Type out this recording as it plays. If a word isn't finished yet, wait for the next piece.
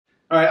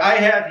All right, I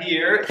have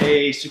here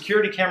a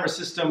security camera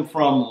system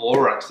from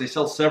Lorex. They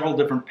sell several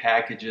different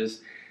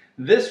packages.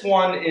 This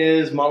one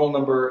is model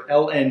number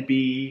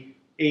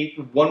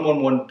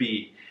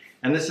LNB8111B.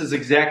 And this is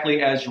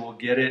exactly as you will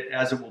get it,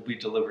 as it will be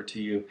delivered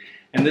to you.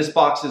 And this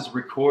box is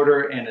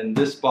recorder, and in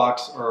this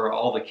box are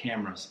all the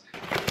cameras.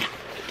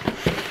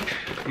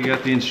 You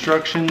got the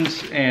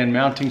instructions and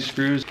mounting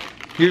screws.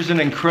 Here's an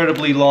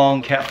incredibly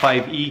long Cat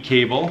 5e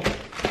cable.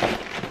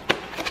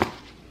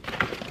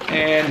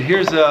 And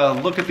here's a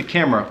look at the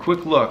camera,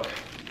 quick look.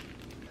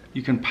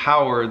 You can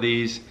power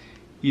these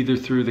either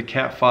through the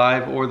Cat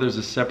 5 or there's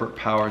a separate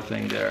power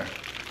thing there.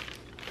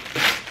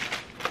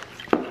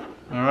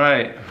 All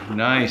right,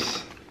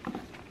 nice.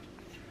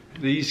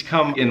 These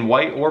come in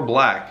white or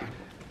black.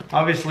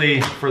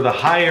 Obviously, for the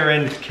higher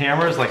end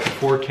cameras like the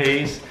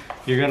 4Ks,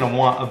 you're gonna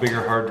want a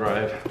bigger hard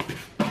drive.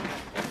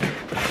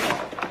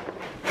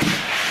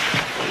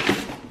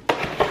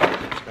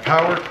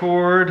 Power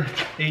cord,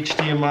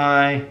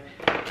 HDMI,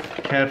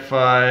 Cat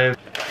 5.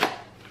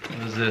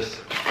 What is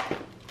this?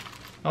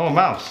 Oh, a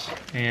mouse.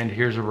 And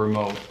here's a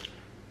remote.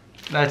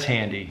 That's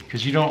handy,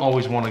 because you don't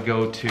always want to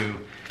go to,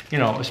 you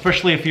know,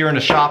 especially if you're in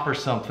a shop or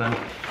something,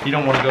 you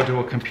don't want to go to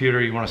a computer,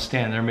 you want to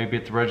stand there maybe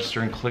at the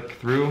register and click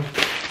through.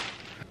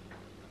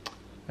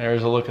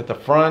 There's a look at the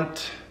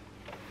front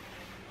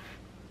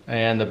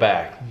and the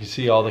back. You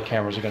see all the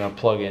cameras are going to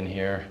plug in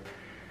here.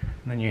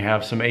 And then you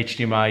have some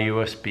HDMI,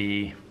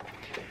 USB,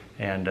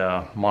 and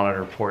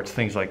monitor ports,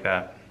 things like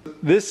that.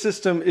 This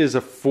system is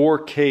a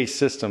 4K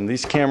system.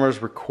 These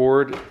cameras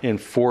record in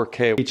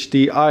 4K.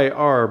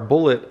 HDIR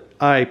bullet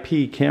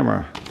IP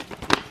camera.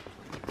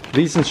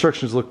 These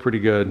instructions look pretty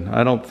good.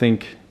 I don't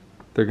think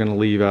they're going to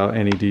leave out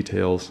any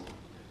details.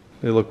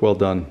 They look well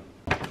done.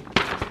 All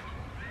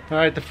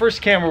right, the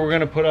first camera we're going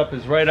to put up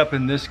is right up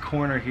in this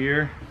corner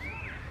here.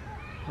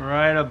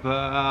 Right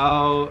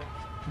about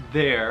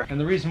there. And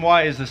the reason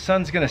why is the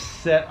sun's going to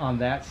set on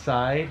that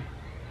side.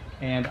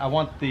 And I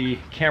want the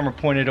camera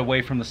pointed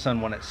away from the sun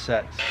when it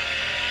sets.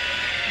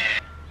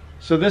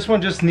 So this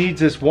one just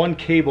needs this one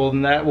cable,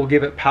 and that will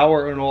give it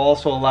power and will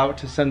also allow it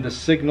to send the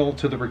signal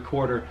to the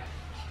recorder.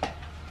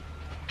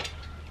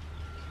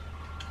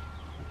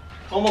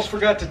 Almost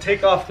forgot to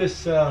take off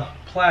this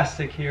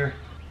plastic here.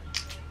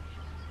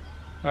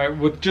 All right,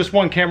 with just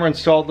one camera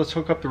installed, let's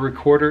hook up the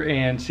recorder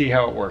and see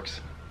how it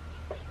works.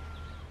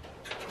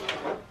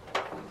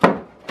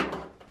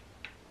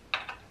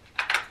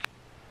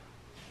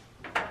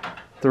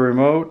 The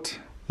remote,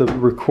 the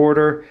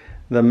recorder,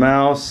 the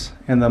mouse,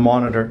 and the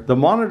monitor. The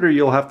monitor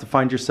you'll have to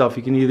find yourself.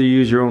 You can either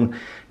use your own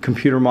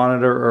computer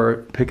monitor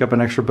or pick up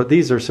an extra, but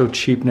these are so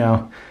cheap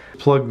now.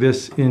 Plug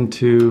this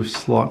into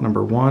slot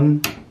number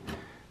 1,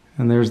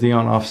 and there's the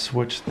on-off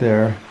switch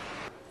there.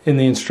 In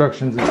the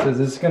instructions it says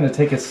it's going to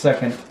take a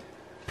second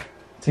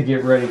to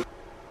get ready.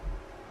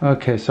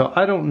 Okay, so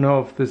I don't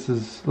know if this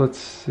is, let's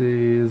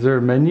see, is there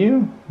a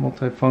menu?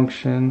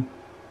 Multifunction.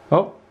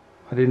 Oh,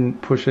 I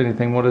didn't push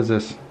anything. What is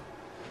this?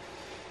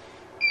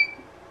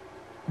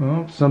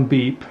 Oh, some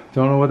beep.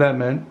 Don't know what that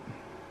meant.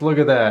 Look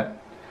at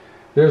that.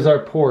 There's our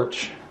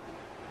porch.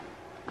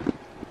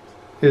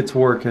 It's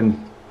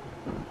working.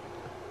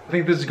 I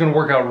think this is going to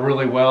work out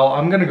really well.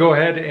 I'm going to go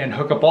ahead and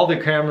hook up all the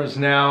cameras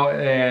now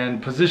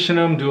and position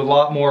them, do a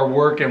lot more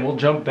work, and we'll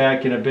jump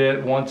back in a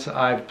bit once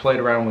I've played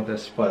around with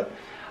this. But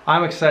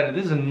I'm excited.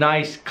 This is a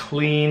nice,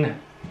 clean,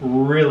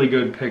 really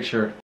good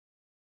picture.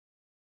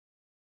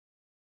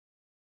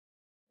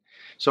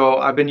 So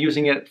I've been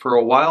using it for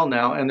a while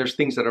now, and there's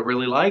things that I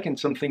really like and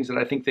some things that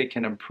I think they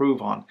can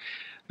improve on.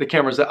 The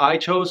cameras that I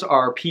chose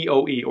are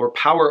PoE, or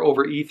Power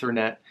over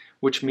Ethernet,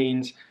 which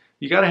means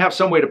you got to have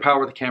some way to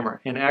power the camera.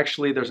 And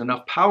actually there's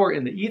enough power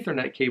in the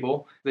Ethernet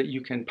cable that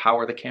you can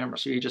power the camera.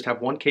 So you just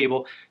have one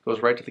cable,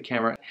 goes right to the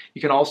camera.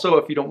 You can also,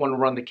 if you don't want to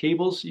run the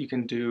cables, you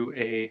can do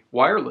a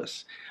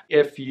wireless.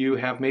 If you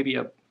have maybe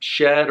a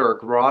shed or a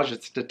garage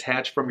that's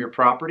detached from your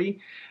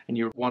property and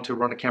you want to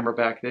run a camera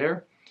back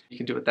there, you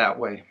can do it that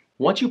way.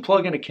 Once you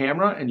plug in a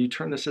camera and you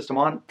turn the system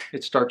on,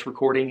 it starts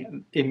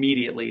recording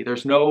immediately.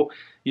 There's no,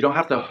 you don't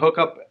have to hook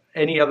up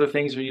any other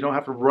things, or you don't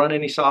have to run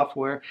any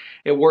software.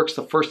 It works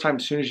the first time.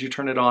 As soon as you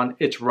turn it on,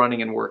 it's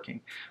running and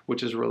working,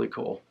 which is really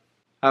cool.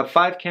 I have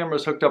 5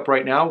 cameras hooked up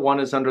right now.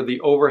 One is under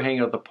the overhang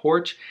of the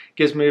porch.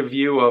 Gives me a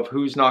view of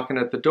who's knocking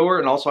at the door,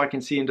 and also I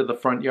can see into the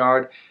front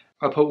yard.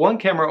 I put one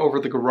camera over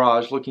the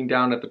garage looking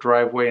down at the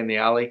driveway and the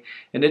alley,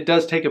 and it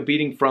does take a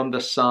beating from the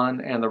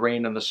sun and the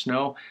rain and the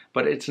snow,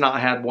 but it's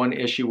not had one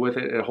issue with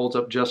it. It holds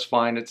up just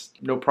fine. It's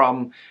no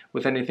problem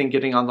with anything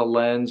getting on the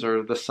lens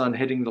or the sun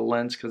hitting the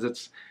lens, because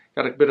it's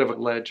got a bit of a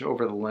ledge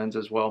over the lens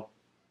as well.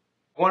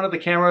 One of the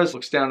cameras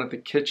looks down at the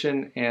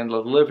kitchen and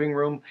the living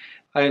room.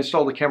 I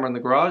installed the camera in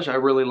the garage. I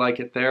really like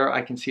it there.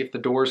 I can see if the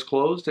door's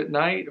closed at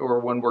night or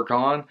when we're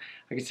gone.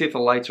 I can see if the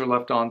lights are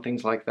left on,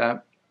 things like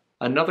that.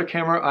 Another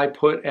camera I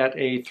put at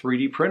a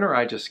 3D printer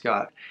I just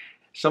got.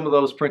 Some of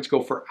those prints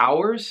go for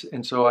hours,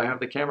 and so I have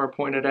the camera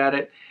pointed at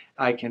it.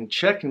 I can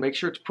check and make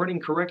sure it's printing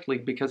correctly,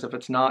 because if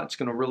it's not, it's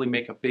going to really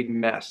make a big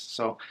mess.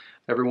 So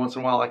every once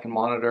in a while I can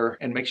monitor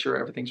and make sure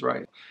everything's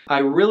right. I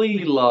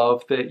really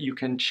love that you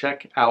can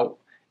check out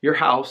your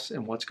house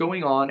and what's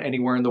going on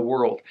anywhere in the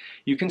world.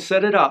 You can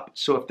set it up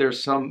so if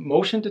there's some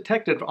motion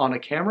detected on a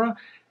camera,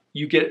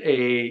 you get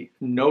a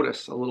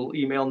notice, a little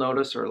email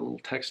notice or a little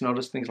text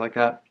notice, things like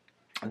that,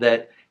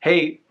 that,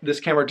 hey, this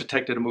camera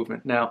detected a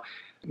movement. Now,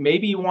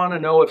 maybe you want to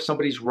know if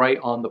somebody's right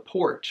on the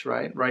porch,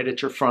 right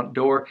at your front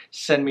door.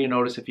 Send me a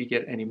notice if you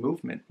get any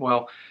movement.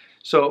 Well,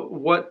 so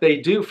what they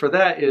do for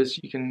that is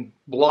you can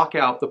block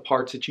out the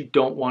parts that you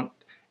don't want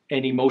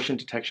any motion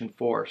detection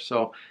for.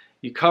 So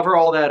you cover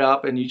all that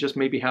up and you just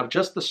maybe have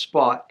just the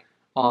spot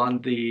on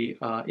the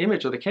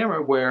image of the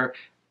camera where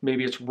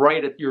maybe it's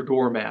right at your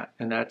doormat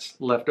and that's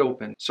left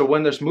open. So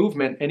when there's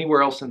movement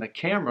anywhere else in the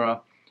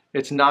camera,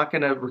 it's not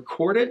going to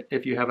record it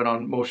if you have it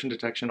on motion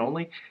detection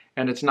only,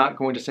 and it's not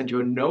going to send you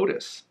a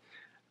notice.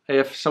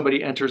 If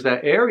somebody enters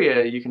that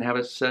area, you can have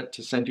it set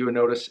to send you a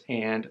notice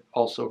and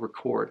also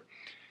record.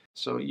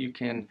 So you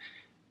can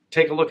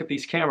take a look at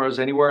these cameras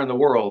anywhere in the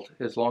world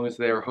as long as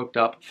they are hooked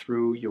up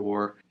through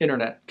your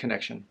internet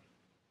connection.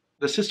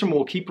 The system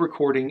will keep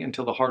recording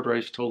until the hard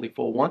drive is totally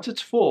full. Once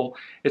it's full,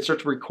 it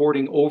starts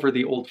recording over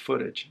the old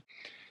footage.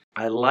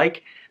 I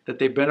like that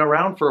they've been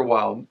around for a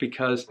while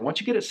because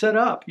once you get it set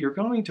up, you're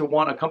going to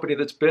want a company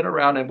that's been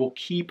around and will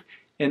keep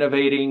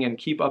innovating and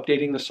keep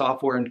updating the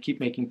software and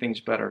keep making things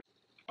better.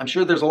 I'm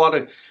sure there's a lot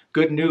of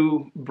good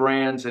new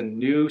brands and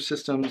new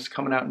systems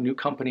coming out, new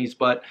companies,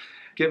 but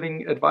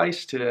giving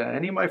advice to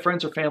any of my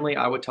friends or family,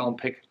 I would tell them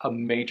pick a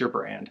major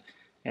brand.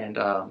 And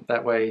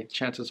that way,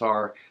 chances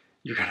are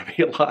you're going to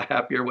be a lot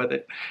happier with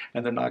it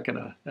and they're not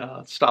going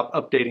to stop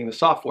updating the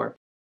software.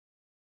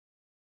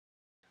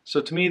 So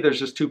to me, there's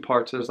just two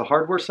parts. There's the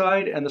hardware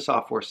side and the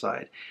software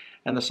side.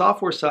 And the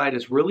software side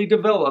is really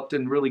developed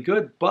and really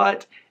good,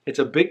 but it's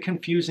a bit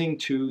confusing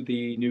to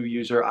the new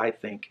user, I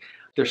think.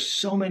 There's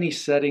so many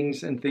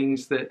settings and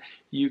things that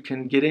you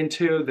can get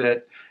into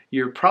that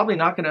you're probably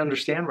not going to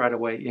understand right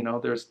away. You know,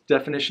 there's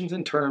definitions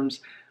and terms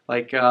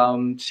like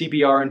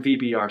CBR and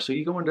VBR. So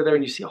you go into there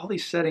and you see all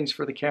these settings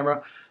for the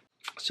camera.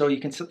 So you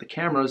can set the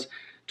cameras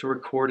to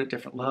record at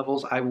different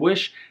levels. I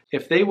wish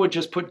if they would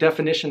just put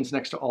definitions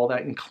next to all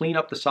that and clean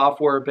up the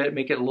software a bit,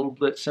 make it a little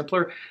bit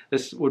simpler,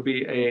 this would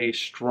be a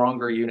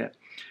stronger unit.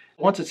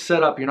 Once it's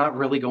set up, you're not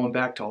really going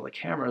back to all the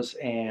cameras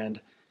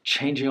and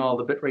changing all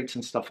the bit rates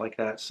and stuff like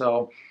that.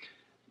 So,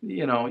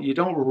 you know, you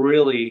don't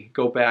really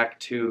go back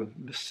to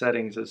the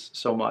settings as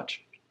so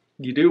much.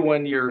 You do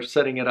when you're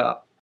setting it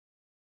up.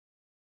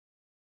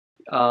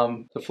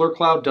 The FLIR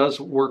Cloud does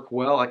work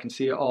well. I can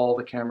see all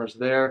the cameras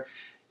there.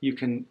 You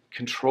can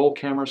control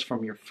cameras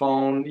from your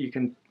phone. You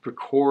can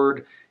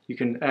record. You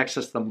can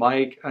access the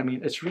mic. I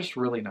mean, it's just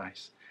really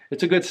nice.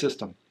 It's a good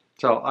system,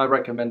 so I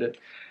recommend it.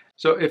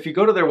 So if you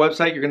go to their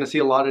website, you're going to see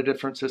a lot of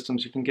different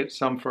systems. You can get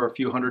some for a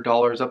few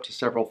 $100s up to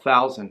several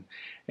thousand.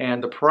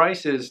 And the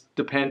prices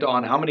depend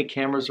on how many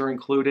cameras are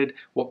included,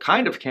 what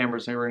kind of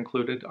cameras are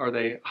included. Are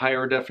they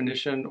higher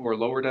definition or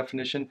lower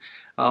definition?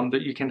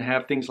 That you can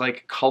have things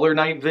like color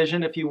night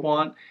vision if you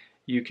want.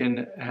 You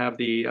can have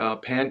the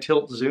pan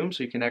tilt zoom,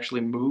 so you can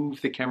actually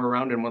move the camera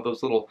around in one of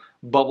those little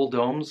bubble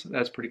domes.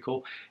 That's pretty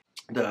cool.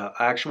 The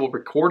actual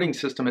recording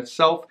system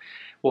itself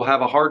will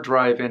have a hard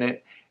drive in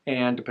it.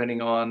 And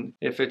depending on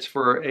if it's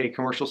for a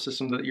commercial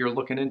system that you're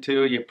looking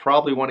into, you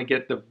probably want to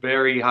get the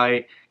very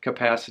high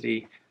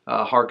capacity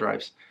hard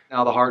drives.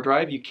 Now the hard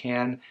drive, you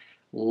can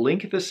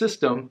link the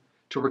system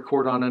to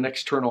record on an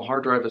external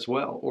hard drive as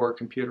well, or a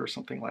computer or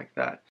something like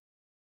that.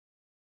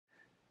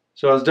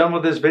 So I was done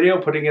with this video,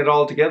 putting it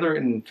all together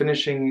and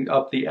finishing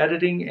up the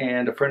editing,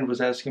 and a friend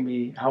was asking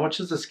me, how much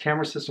does this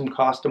camera system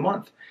cost a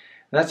month?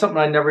 And that's something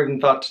I never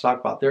even thought to talk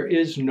about. There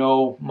is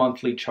no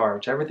monthly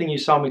charge. Everything you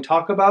saw me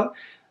talk about,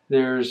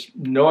 there's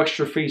no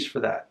extra fees for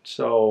that.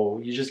 So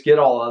you just get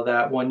all of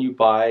that when you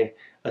buy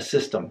a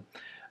system.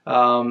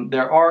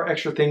 There are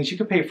extra things. You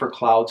could pay for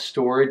cloud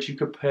storage. You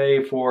could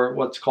pay for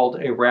what's called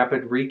a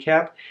rapid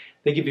recap.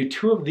 They give you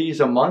 2 of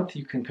these a month.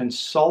 You can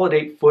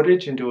consolidate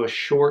footage into a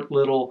short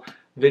little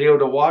video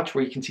to watch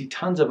where you can see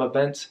tons of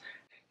events.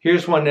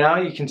 Here's one now.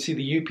 You can see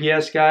the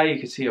UPS guy. You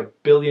can see a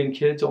billion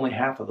kids. Only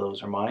half of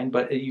those are mine.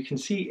 But you can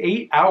see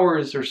 8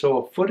 hours or so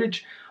of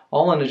footage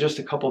all in just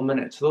a couple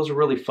minutes. Those are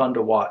really fun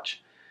to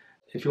watch.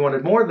 If you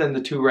wanted more than the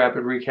 2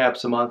 rapid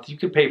recaps a month, you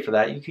could pay for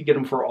that. You could get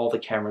them for all the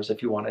cameras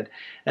if you wanted,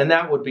 and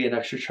that would be an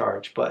extra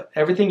charge. But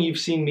everything you've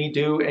seen me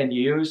do and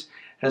use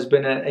has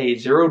been at a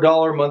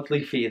 $0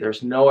 monthly fee.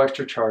 There's no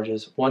extra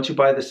charges. Once you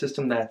buy the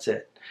system, that's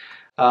it.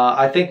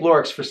 I thank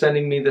Lorex for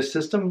sending me this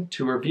system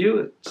to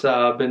review. It's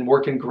been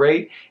working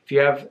great. If you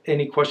have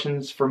any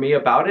questions for me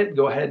about it,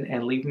 go ahead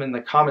and leave them in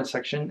the comment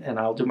section and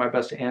I'll do my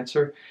best to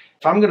answer.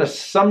 If I'm going to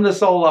sum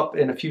this all up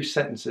in a few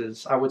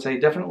sentences, I would say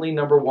definitely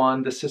number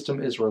 1, the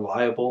system is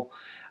reliable.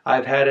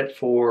 I've had it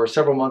for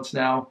several months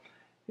now.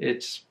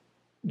 It's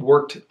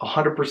worked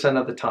 100%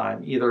 of the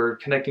time. Either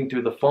connecting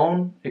to the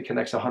phone, it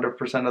connects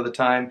 100% of the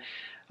time.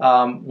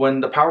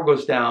 When the power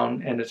goes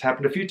down, and it's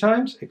happened a few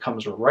times, it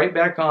comes right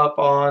back up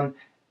on.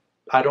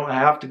 I don't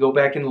have to go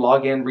back and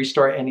log in,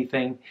 restart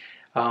anything.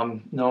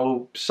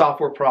 No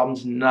software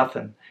problems,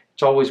 nothing.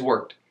 It's always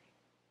worked.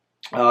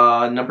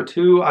 Number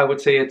two, I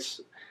would say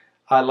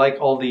I like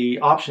all the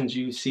options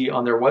you see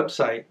on their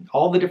website,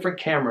 all the different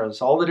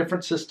cameras, all the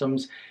different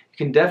systems.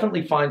 You can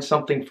definitely find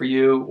something for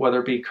you, whether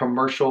it be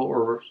commercial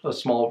or a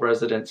small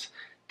residence.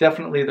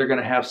 Definitely they're going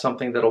to have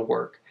something that'll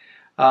work.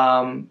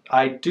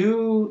 I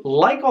do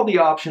like all the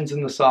options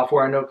in the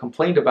software. I know I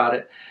complained about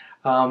it.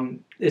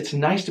 It's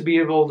nice to be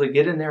able to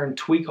get in there and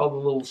tweak all the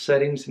little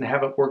settings and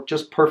have it work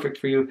just perfect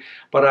for you.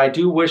 But I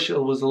do wish it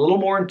was a little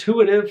more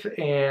intuitive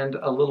and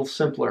a little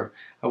simpler.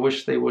 I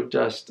wish they would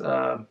just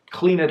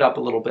clean it up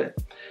a little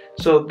bit.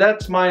 So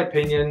that's my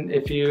opinion.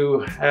 If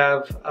you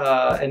have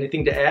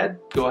anything to add,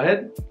 go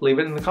ahead, leave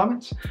it in the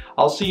comments.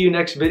 I'll see you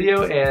next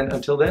video, and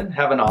until then,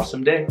 have an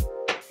awesome day.